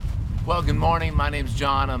Well, good morning. My name's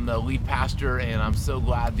John. I'm the lead pastor, and I'm so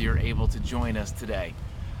glad that you're able to join us today.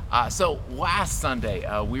 So last Sunday,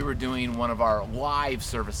 we were doing one of our live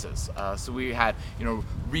services. So we had,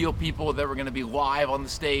 real people that were going to be live on the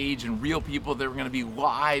stage and real people that were going to be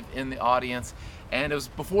live in the audience. And it was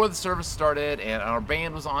before the service started, and our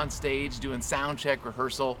band was on stage doing sound check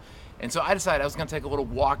rehearsal. And so I decided I was going to take a little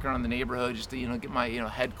walk around the neighborhood just to, get my,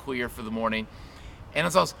 head clear for the morning. And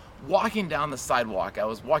as I was walking down the sidewalk, I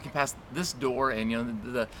was walking past this door, and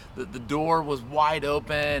the door was wide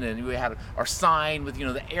open, and we had our sign with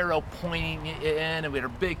the arrow pointing in, and we had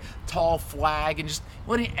our big tall flag, and just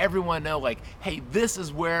letting everyone know, like, hey, this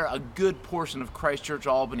is where a good portion of Christ Church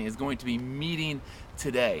Albany is going to be meeting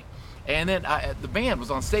today. And then the band was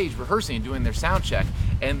on stage rehearsing and doing their sound check,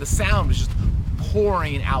 and the sound was just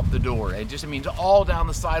pouring out the door. And just, all down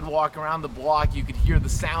the sidewalk, around the block, you could hear the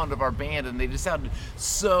sound of our band, and they just sounded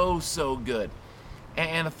so good.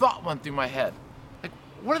 And a thought went through my head. Like,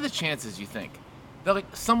 what are the chances, you think, that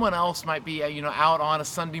like someone else might be, out on a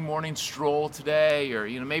Sunday morning stroll today, or,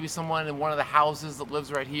 maybe someone in one of the houses that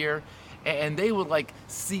lives right here, and they would like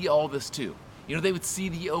see all this too. They would see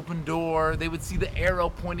the open door, they would see the arrow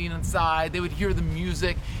pointing inside, they would hear the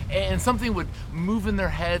music, and something would move in their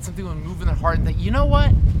head, something would move in their heart, and think, you know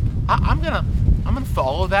what? I'm gonna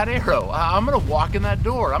follow that arrow. I'm gonna walk in that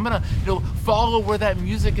door. I'm gonna, follow where that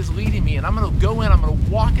music is leading me, and I'm gonna go in. I'm gonna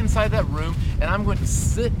walk inside that room, and I'm going to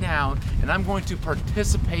sit down, and I'm going to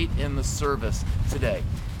participate in the service today.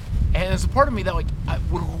 And there's a part of me that I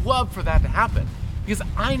would love for that to happen, because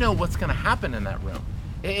I know what's gonna happen in that room.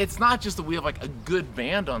 It's not just that we have like a good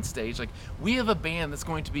band on stage. Like, we have a band that's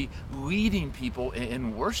going to be leading people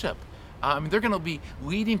in worship. They're going to be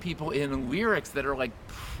leading people in lyrics that are like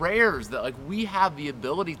prayers that like we have the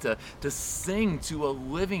ability to sing to a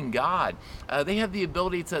living God. They have the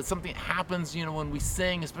ability to, something happens, when we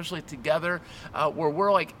sing, especially together, where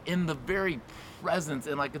we're like in the very presence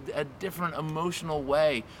in like a different emotional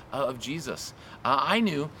way of Jesus. I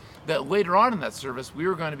knew that later on in that service, we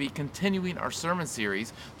were going to be continuing our sermon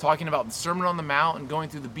series, talking about the Sermon on the Mount and going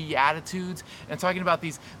through the Beatitudes and talking about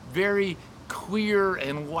these very clear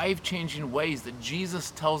and life-changing ways that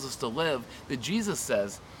Jesus tells us to live, that Jesus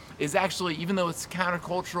says is actually, even though it's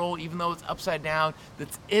countercultural, even though it's upside down, that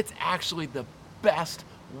it's actually the best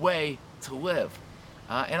way to live.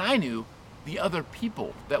 And I knew the other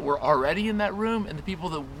people that were already in that room and the people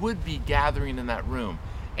that would be gathering in that room.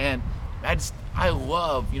 And I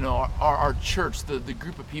love, our church, the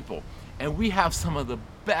group of people. And we have some of the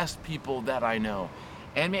best people that I know.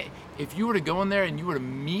 And if you were to go in there and you were to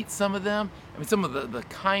meet some of them, some of the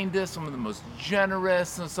kindest, some of the most generous,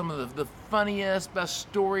 some of the funniest, best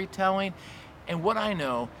storytelling. And what I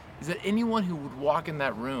know is that anyone who would walk in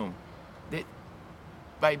that room, that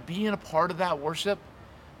by being a part of that worship,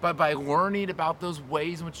 by learning about those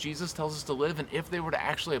ways in which Jesus tells us to live, and if they were to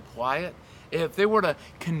actually apply it, if they were to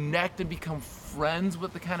connect and become friends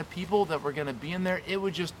with the kind of people that were going to be in there, it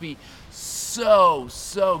would just be so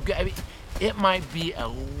good. It might be a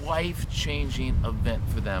life-changing event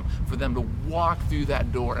for them to walk through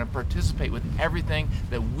that door and participate with everything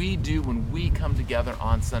that we do when we come together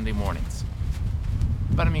on Sunday mornings.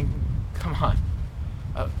 But come on.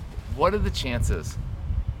 What are the chances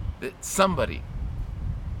that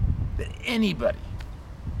anybody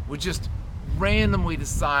would just randomly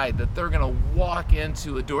decide that they're going to walk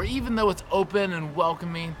into a door, even though it's open and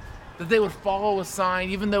welcoming, that they would follow a sign,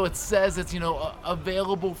 even though it says it's,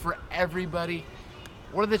 available for everybody?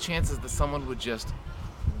 What are the chances that someone would just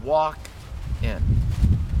walk in?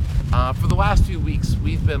 For the last few weeks,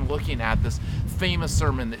 we've been looking at this famous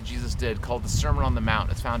sermon that Jesus did called the Sermon on the Mount.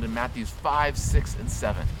 It's found in Matthew 5, 6, and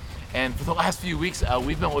 7. And for the last few weeks,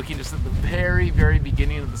 we've been looking just at the very, very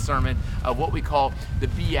beginning of the sermon, what we call the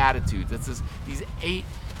Beatitudes. It's these 8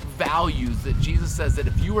 values that Jesus says that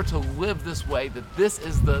if you were to live this way, that this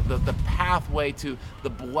is the pathway to the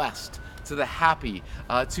blessed, to the happy,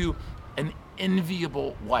 to an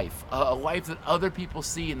enviable life, a life that other people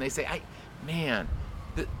see and they say,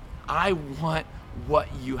 I want what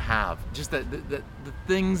you have. Just the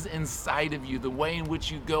things inside of you, the way in which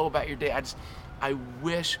you go about your day. I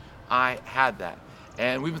wish I had that.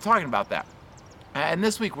 And we've been talking about that. And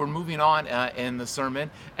this week we're moving on in the sermon,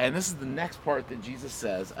 and this is the next part that Jesus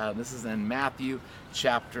says. This is in Matthew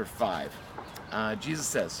chapter 5. Jesus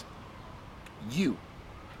says, "You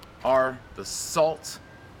are the salt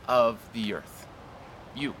of the earth."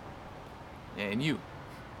 You,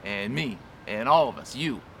 and me, and all of us.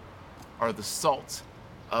 You are the salt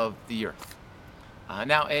of the earth.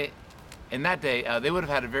 Now, in that day, they would have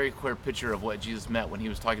had a very clear picture of what Jesus meant when he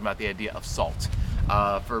was talking about the idea of salt.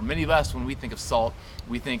 For many of us, when we think of salt,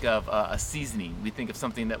 we think of a seasoning. We think of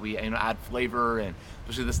something that we add flavor, and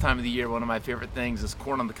especially this time of the year, one of my favorite things is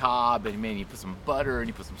corn on the cob. And man, you put some butter and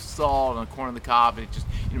you put some salt on corn on the cob, and it just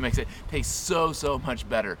makes it taste so much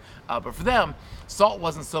better. But for them, salt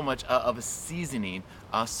wasn't so much of a seasoning.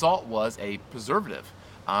 Salt was a preservative.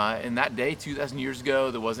 In that day, 2,000 years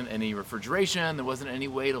ago, there wasn't any refrigeration. There wasn't any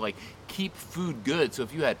way to like keep food good. So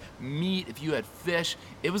if you had meat, if you had fish,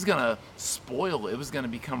 it was gonna spoil. It was gonna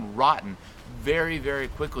become rotten very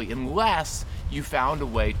quickly unless you found a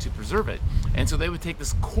way to preserve it. And so they would take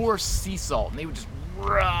this coarse sea salt and they would just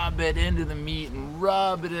rub it into the meat and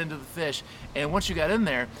rub it into the fish. And once you got in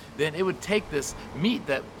there, then it would take this meat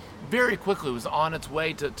that very quickly was on its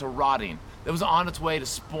way to rotting, that was on its way to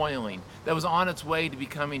spoiling, that was on its way to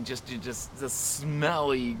becoming just the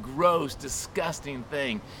smelly, gross, disgusting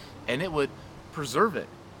thing, and it would preserve it,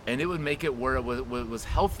 and it would make it where it was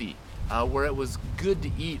healthy, where it was good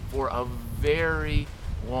to eat for a very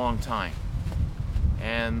long time.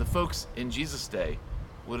 And the folks in Jesus' day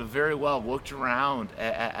would have very well looked around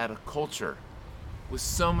at a culture with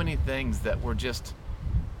so many things that were just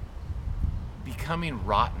becoming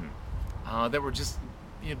rotten, that were just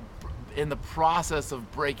in the process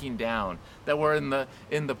of breaking down, that were in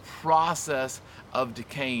the process of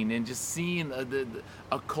decaying, and just seeing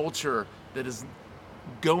a culture that is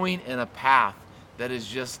going in a path that is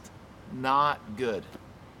just not good.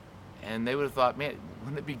 And they would have thought, man,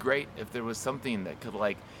 wouldn't it be great if there was something that could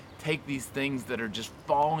like take these things that are just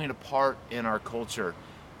falling apart in our culture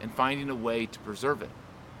and finding a way to preserve it.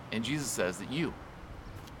 And Jesus says that you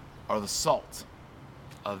are the salt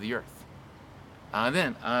of the earth.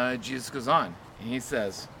 Then Jesus goes on and he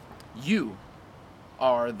says, you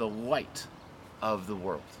are the light of the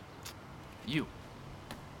world. You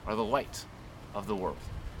are the light of the world.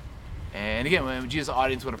 And again, when Jesus'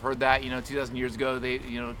 audience would have heard that, 2,000 years ago, they,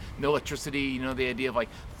 no electricity, the idea of like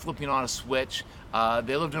flipping on a switch.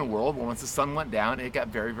 They lived in a world where once the sun went down, it got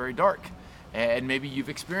very dark. And maybe you've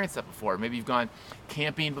experienced that before. Maybe you've gone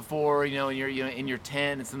camping before, and you're in your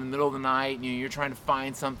tent. It's in the middle of the night, and you're trying to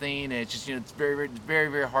find something, and it's just it's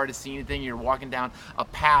very hard to see anything. You're walking down a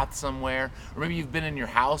path somewhere, or maybe you've been in your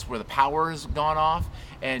house where the power has gone off,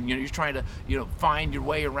 and you're trying to find your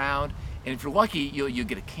way around. And if you're lucky, you'll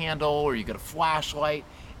get a candle or you get a flashlight,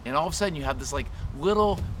 and all of a sudden you have this like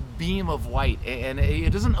little beam of light, and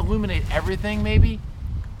it doesn't illuminate everything maybe,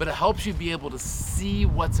 but it helps you be able to see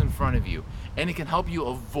what's in front of you. And it can help you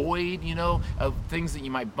avoid, things that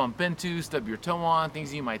you might bump into, stub your toe on,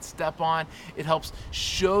 things that you might step on. It helps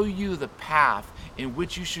show you the path in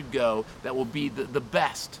which you should go that will be the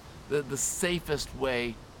best, the safest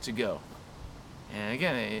way to go. And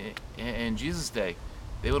again, in Jesus' day,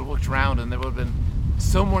 they would have looked around and there would have been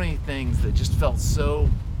so many things that just felt so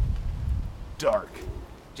dark,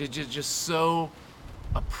 just so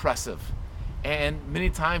oppressive. And many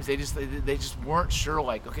times they just weren't sure,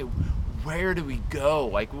 like, okay, where do we go?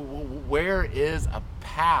 Like, where is a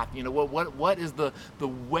path? What is the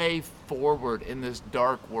way forward in this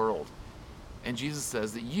dark world? And Jesus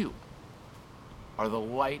says that you are the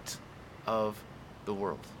light of the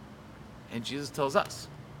world. And Jesus tells us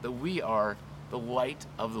that we are the light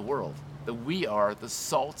of the world, that we are the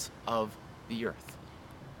salt of the earth.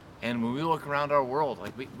 And when we look around our world,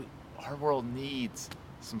 like our world needs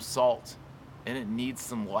some salt and it needs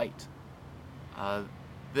some light.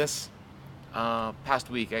 This past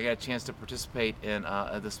week, I got a chance to participate in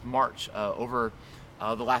this march over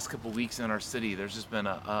the last couple of weeks in our city. There's just been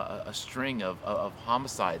a string of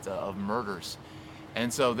homicides, of murders.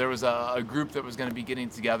 And so there was a group that was going to be getting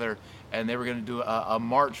together, and they were going to do a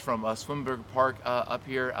march from Swinburne Park up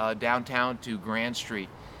here downtown to Grand Street.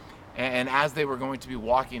 And as they were going to be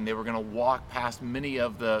walking, they were going to walk past many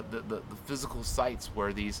of the physical sites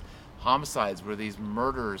where these homicides, where these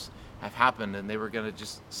murders have happened, and they were going to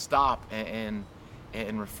just stop and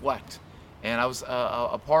reflect. And I was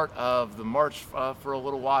a part of the march for a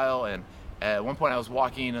little while, and at one point I was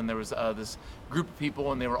walking and there was this group of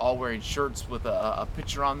people, and they were all wearing shirts with a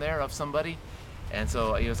picture on there of somebody. And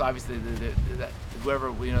so it was obviously that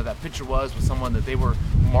whoever that picture was someone that they were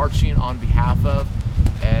marching on behalf of.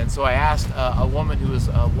 And so I asked a woman who was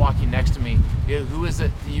walking next to me, who is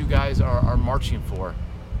it that you guys are marching for?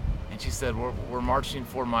 And she said, we're marching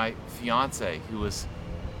for my fiance who was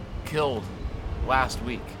killed last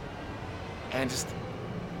week. And just,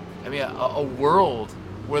 a world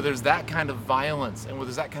where there's that kind of violence and where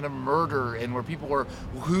there's that kind of murder and where people are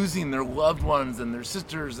losing their loved ones and their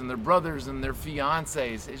sisters and their brothers and their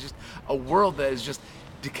fiancés. It's just a world that is just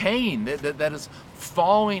decaying, that is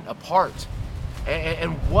falling apart.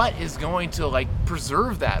 And what is going to like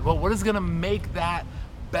preserve that? Well, what is going to make that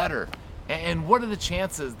better? And what are the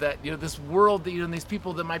chances that this world, that these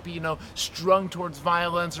people that might be strung towards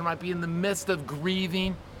violence or might be in the midst of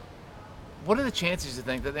grieving, what are the chances you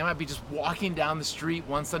think that they might be just walking down the street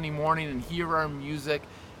one Sunday morning and hear our music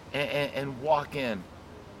and walk in?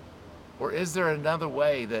 Or is there another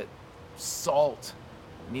way that salt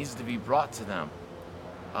needs to be brought to them?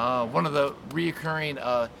 One of the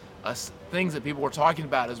reoccurring things that people were talking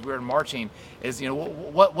about as we were marching is,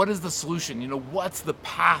 what is the solution? What's the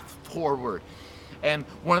path forward? And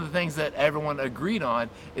one of the things that everyone agreed on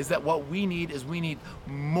is that what we need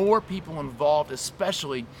more people involved,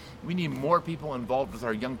 especially we need more people involved with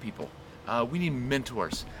our young people. We need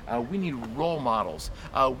mentors. We need role models.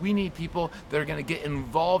 We need people that are going to get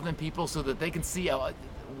involved in people so that they can see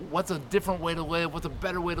what's a different way to live, what's a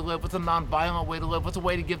better way to live, what's a nonviolent way to live, what's a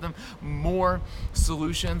way to give them more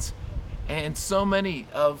solutions. And so many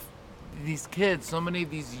of these kids, so many of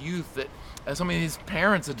these youth, so many of these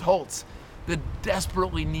parents, adults, that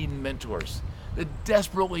desperately need mentors, that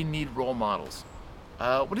desperately need role models.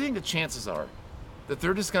 What do you think the chances are that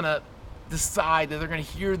they're just going to decide that they're going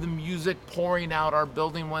to hear the music pouring out our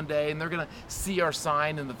building one day and they're going to see our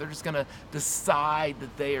sign and that they're just going to decide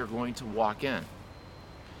that they are going to walk in?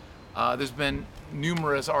 There's been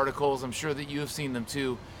numerous articles, I'm sure that you have seen them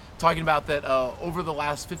too, talking about that over the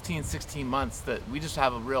last 15, 16 months that we just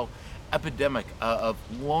have a real epidemic of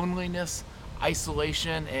loneliness,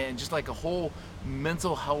 isolation, and just like a whole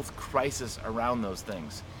mental health crisis around those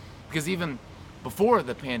things. Because even before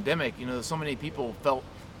the pandemic, so many people felt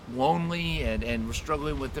lonely and were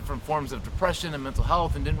struggling with different forms of depression and mental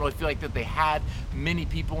health and didn't really feel like that they had many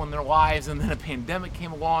people in their lives. And then a pandemic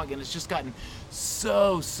came along and it's just gotten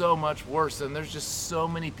so much worse. And there's just so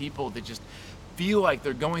many people that just feel like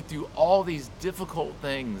they're going through all these difficult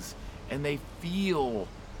things and they feel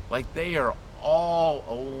like they are all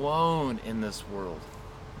alone in this world.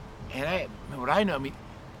 And what I know,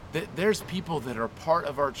 there's people that are part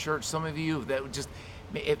of our church, some of you that would just,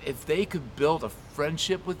 if they could build a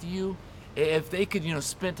friendship with you, if they could,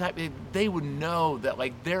 spend time, they would know that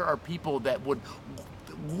like there are people that would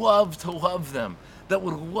love to love them, that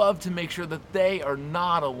would love to make sure that they are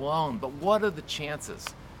not alone. But what are the chances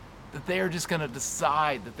that they are just going to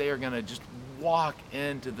decide that they are going to just walk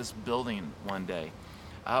into this building one day?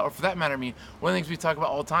 Or for that matter, one of the things we talk about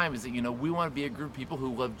all the time is that, we want to be a group of people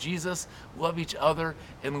who love Jesus, love each other,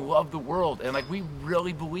 and love the world. And like, we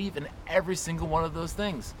really believe in every single one of those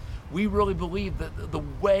things. We really believe that the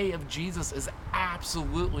way of Jesus is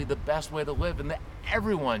absolutely the best way to live, and that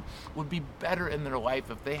everyone would be better in their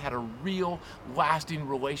life if they had a real, lasting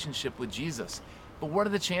relationship with Jesus. But what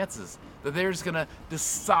are the chances that they're just going to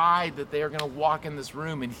decide that they are going to walk in this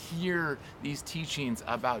room and hear these teachings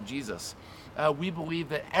about Jesus? We believe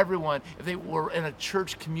that everyone, if they were in a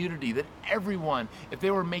church community, that everyone, if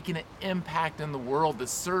they were making an impact in the world, that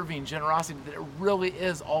serving, generosity, that it really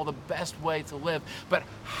is all the best way to live. But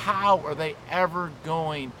how are they ever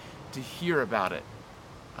going to hear about it?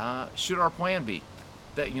 Should our plan be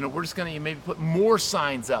that, we're just going to maybe put more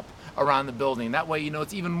signs up around the building? That way,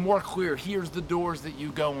 it's even more clear. Here's the doors that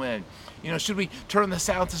you go in. Should we turn the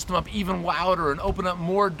sound system up even louder and open up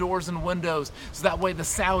more doors and windows so that way the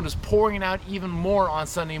sound is pouring out even more on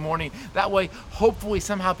Sunday morning? That way, hopefully,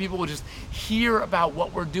 somehow people will just hear about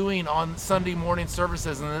what we're doing on Sunday morning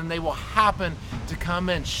services and then they will happen to come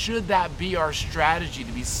in. Should that be our strategy,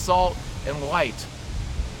 to be salt and light?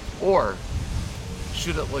 Or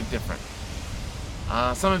should it look different?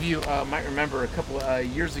 Some of you might remember a couple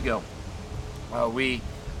years ago, we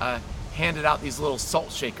handed out these little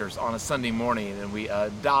salt shakers on a Sunday morning, and we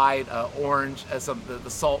dyed orange as the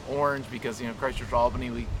salt orange because Christ Church Albany,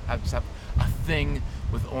 we just have a thing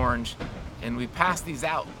with orange, and we passed these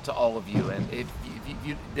out to all of you. And if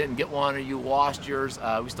you didn't get one or you lost yours,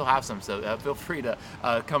 we still have some, so feel free to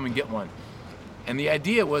come and get one. And the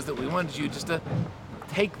idea was that we wanted you just to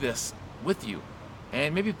take this with you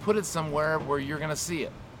and maybe put it somewhere where you're going to see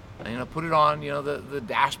it. And, put it on the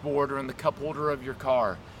dashboard or in the cup holder of your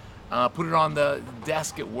car. Put it on the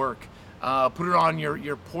desk at work. Put it on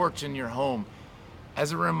your porch in your home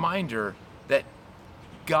as a reminder that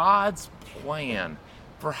God's plan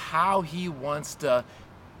for how he wants to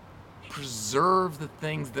preserve the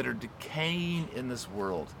things that are decaying in this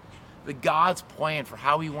world, that God's plan for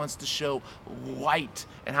how he wants to show light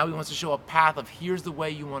and how he wants to show a path of here's the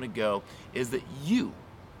way you want to go, is that you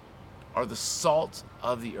are the salt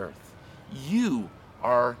of the earth. You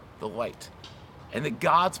are the light. And that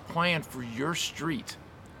God's plan for your street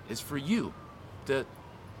is for you to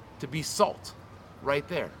be salt right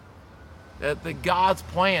there. That God's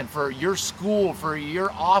plan for your school, for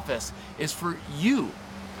your office, is for you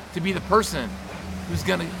to be the person who's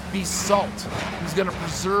going to be salt, who's going to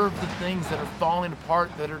preserve the things that are falling apart,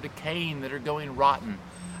 that are decaying, that are going rotten.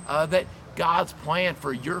 That God's plan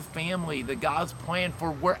for your family, that God's plan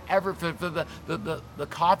for wherever, for the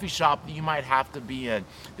coffee shop that you might have to be in,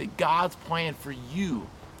 that God's plan for you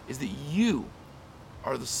is that you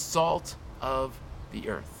are the salt of the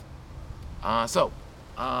earth.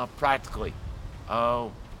 Practically,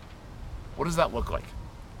 what does that look like?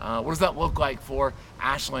 What does that look like for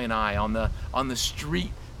Ashley and I on the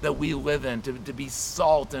street that we live in, to be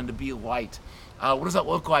salt and to be light? What does that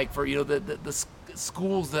look like for the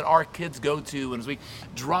schools that our kids go to, and as we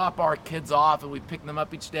drop our kids off and we pick them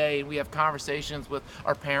up each day and we have conversations with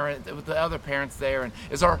our parents, with the other parents there, and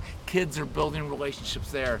as our kids are building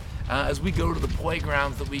relationships there, as we go to the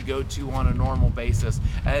playgrounds that we go to on a normal basis,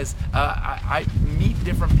 as I meet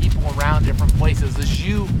different people around different places, as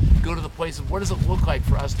you go to the places, what does it look like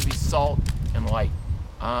for us to be salt and light?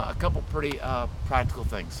 A couple pretty practical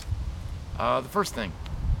things. The first thing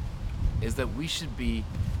is that we should be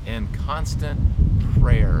in constant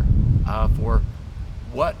prayer for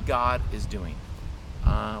what God is doing.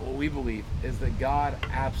 What we believe is that God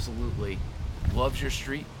absolutely loves your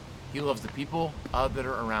street. He loves the people that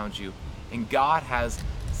are around you. And God has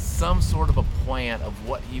some sort of a plan of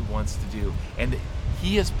what He wants to do. And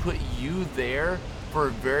He has put you there for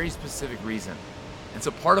a very specific reason. And so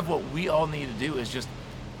part of what we all need to do is just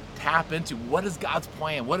tap into, what is God's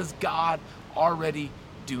plan? What is God already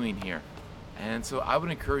doing here? And so I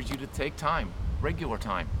would encourage you to take time, regular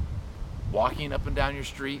time, walking up and down your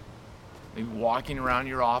street, maybe walking around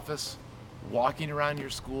your office, walking around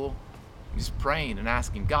your school, just praying and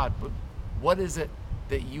asking God, what is it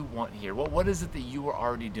that you want here? What is it that you are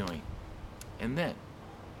already doing? And then,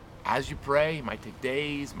 as you pray, it might take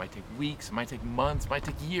days, it might take weeks, it might take months, it might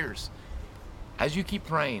take years. As you keep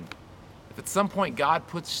praying, if at some point God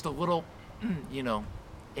puts just a little,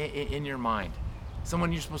 in your mind,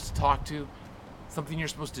 someone you're supposed to talk to, something you're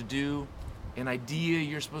supposed to do, an idea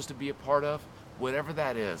you're supposed to be a part of, whatever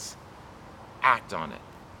that is, act on it.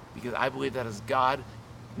 Because I believe that is God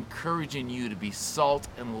encouraging you to be salt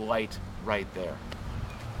and light right there.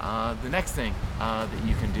 The next thing that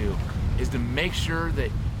you can do is to make sure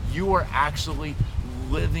that you are actually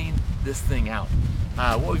living this thing out.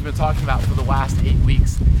 What we've been talking about for the last 8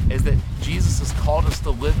 weeks is that Jesus has called us to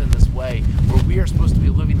live in this way, where we are supposed to be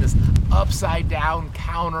living this upside down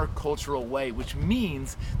counter-cultural way, which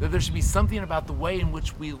means that there should be something about the way in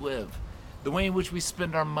which we live, the way in which we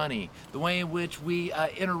spend our money, the way in which we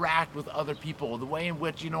interact with other people, the way in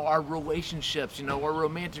which, our relationships, our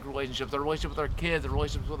romantic relationships, our relationship with our kids, our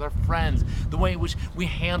relationships with our friends, the way in which we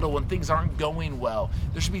handle when things aren't going well.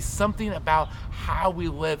 There should be something about how we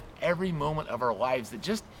live every moment of our lives that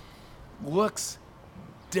just looks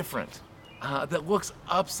different, that looks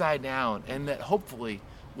upside down, and that hopefully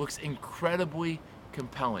looks incredibly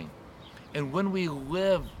compelling. And when we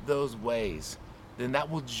live those ways, then that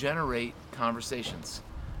will generate conversations.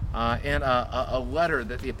 And a letter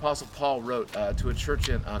that the Apostle Paul wrote to a church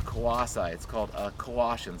in Colossae, it's called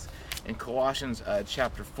Colossians, in Colossians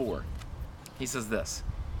chapter 4, he says this.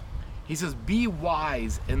 He says, "Be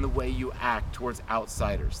wise in the way you act towards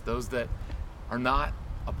outsiders, those that are not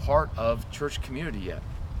a part of church community yet.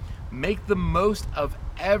 Make the most of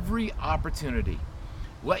every opportunity.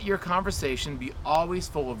 Let your conversation be always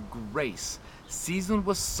full of grace, seasoned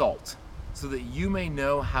with salt, so that you may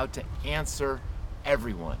know how to answer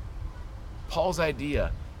everyone." Paul's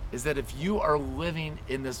idea is that if you are living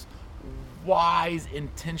in this wise,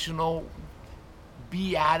 intentional,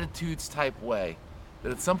 beatitudes type way,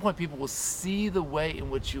 that at some point people will see the way in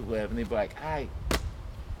which you live and they'll be like, I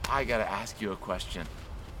gotta ask you a question.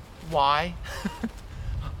 Why?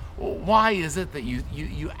 Why is it that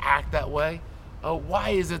you act that way? Why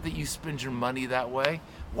is it that you spend your money that way?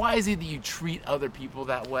 Why is it that you treat other people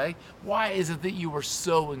that way? Why is it that you are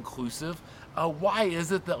so inclusive? Why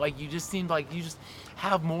is it that you just seem like you just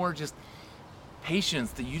have more just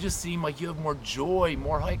patience, that you just seem like you have more joy,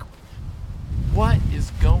 more what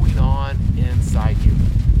is going on inside you?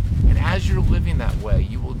 And as you're living that way,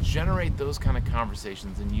 you will generate those kind of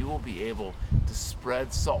conversations, and you will be able to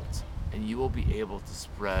spread salt, and you will be able to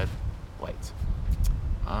spread light.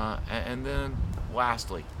 And then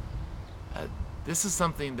lastly, this is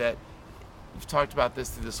something that we've talked about this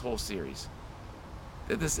through this whole series,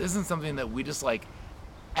 that this isn't something that we just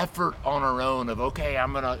effort on our own of, okay,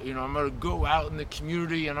 I'm gonna go out in the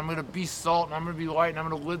community and I'm gonna be salt and I'm gonna be light and I'm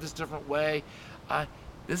gonna live this different way.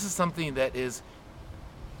 This is something that is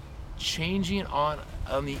changing on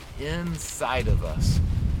the inside of us,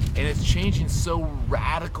 And it's changing so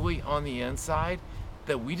radically on the inside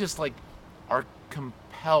that we just like are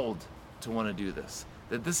compelled to want to do this.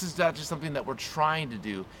 That this is not just something that we're trying to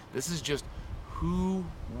do. This is just who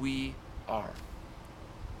we are.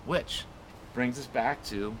 Which brings us back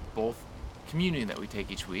to both communion that we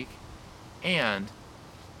take each week and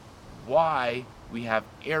why we have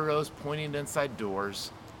arrows pointing inside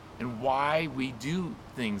doors and why we do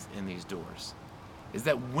things in these doors. Is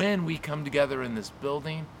that when we come together in this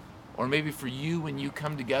building, or maybe for you, when you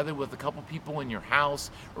come together with a couple people in your house,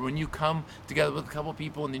 or when you come together with a couple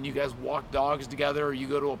people and then you guys walk dogs together, or you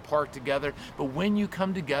go to a park together, but when you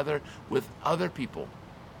come together with other people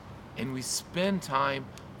and we spend time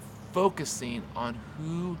focusing on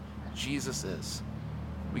who Jesus is,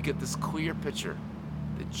 we get this clear picture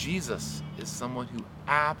that Jesus is someone who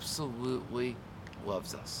absolutely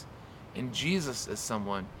loves us. And Jesus is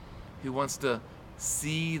someone who wants to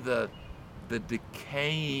see the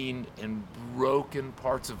decaying and broken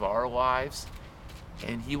parts of our lives,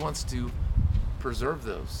 and he wants to preserve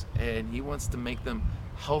those, and he wants to make them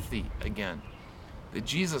healthy again. That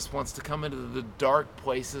Jesus wants to come into the dark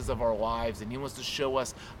places of our lives, and he wants to show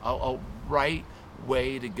us a right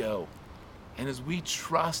way to go. And as we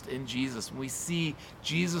trust in Jesus, when we see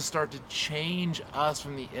Jesus start to change us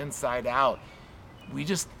from the inside out, we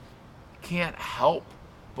just can't help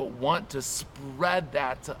but want to spread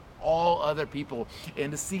that to all other people,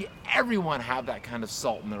 and to see everyone have that kind of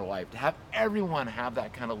salt in their life, to have everyone have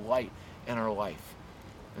that kind of light in our life.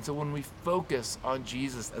 And so when we focus on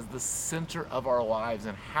Jesus as the center of our lives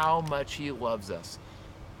and how much he loves us,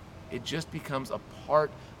 it just becomes a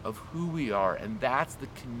part of who we are, and that's the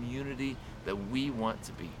community that we want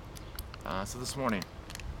to be. So this morning,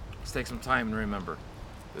 let's take some time and remember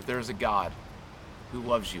that there's a God who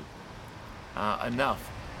loves you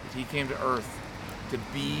enough that he came to earth to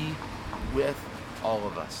be with all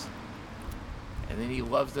of us. And then he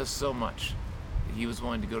loves us so much that he was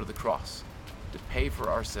willing to go to the cross to pay for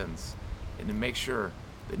our sins and to make sure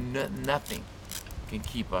that nothing can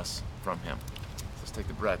keep us from him. So let's take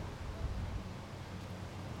the bread.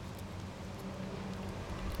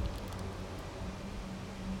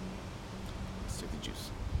 Let's take the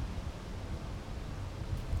juice.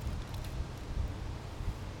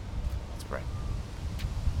 Let's pray.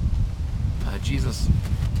 Jesus,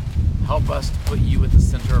 help us to put you at the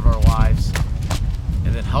center of our lives,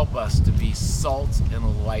 and then help us to be salt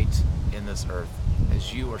and light in this earth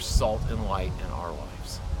as you are salt and light in our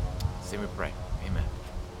lives. Same we pray. Amen.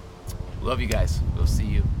 Love you guys. We'll see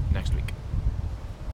you next week.